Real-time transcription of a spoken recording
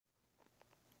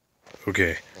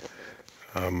Okay,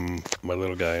 my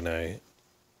little guy and I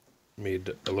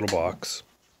made a little box.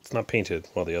 It's not painted,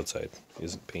 well, the outside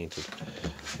isn't painted.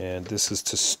 And this is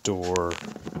to store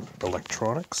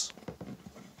electronics.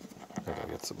 I gotta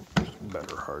get some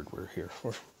better hardware here,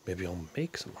 or maybe I'll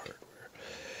make some hardware.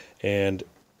 And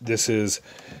this is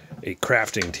a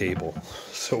crafting table.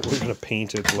 So we're gonna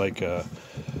paint it like a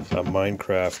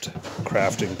Minecraft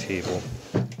crafting table.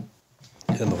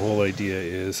 And the whole idea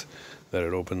is that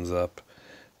it opens up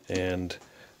and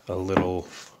a little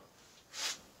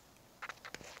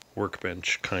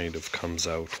workbench kind of comes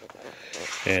out,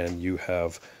 and you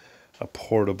have a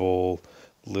portable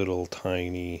little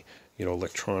tiny,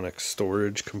 electronic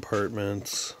storage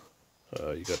compartments.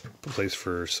 You got a place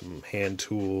for some hand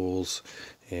tools,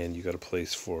 and you got a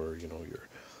place for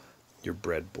your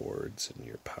breadboards and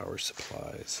your power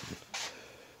supplies and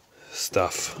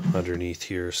stuff underneath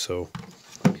here. So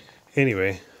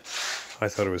anyway, I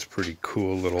thought it was pretty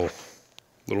cool little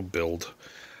build,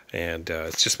 and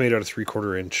it's just made out of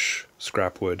 3/4 inch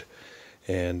scrap wood,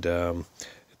 and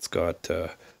it's got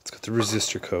the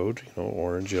resistor code,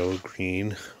 orange, yellow,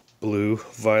 green, blue,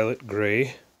 violet,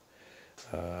 gray.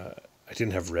 I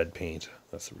didn't have red paint,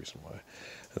 that's the reason why.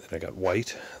 And then I got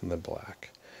white and then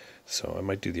black. So I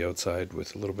might do the outside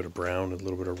with a little bit of brown, a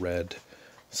little bit of red,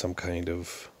 some kind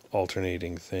of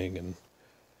alternating thing. And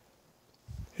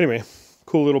anyway,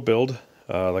 cool little build.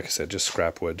 Like I said, just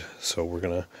scrap wood. So we're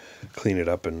gonna clean it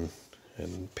up and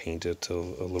paint it a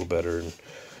little better and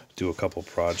do a couple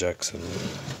projects, and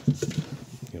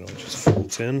it just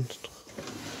folds in.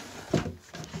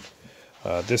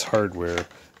 This hardware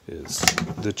is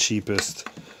the cheapest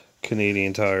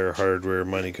Canadian Tire hardware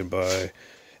money can buy,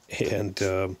 and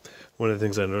one of the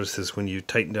things I noticed is when you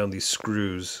tighten down these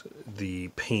screws, the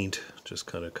paint just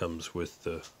kind of comes with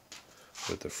the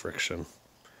friction.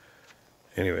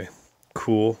 Anyway,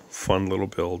 cool, fun little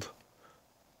build.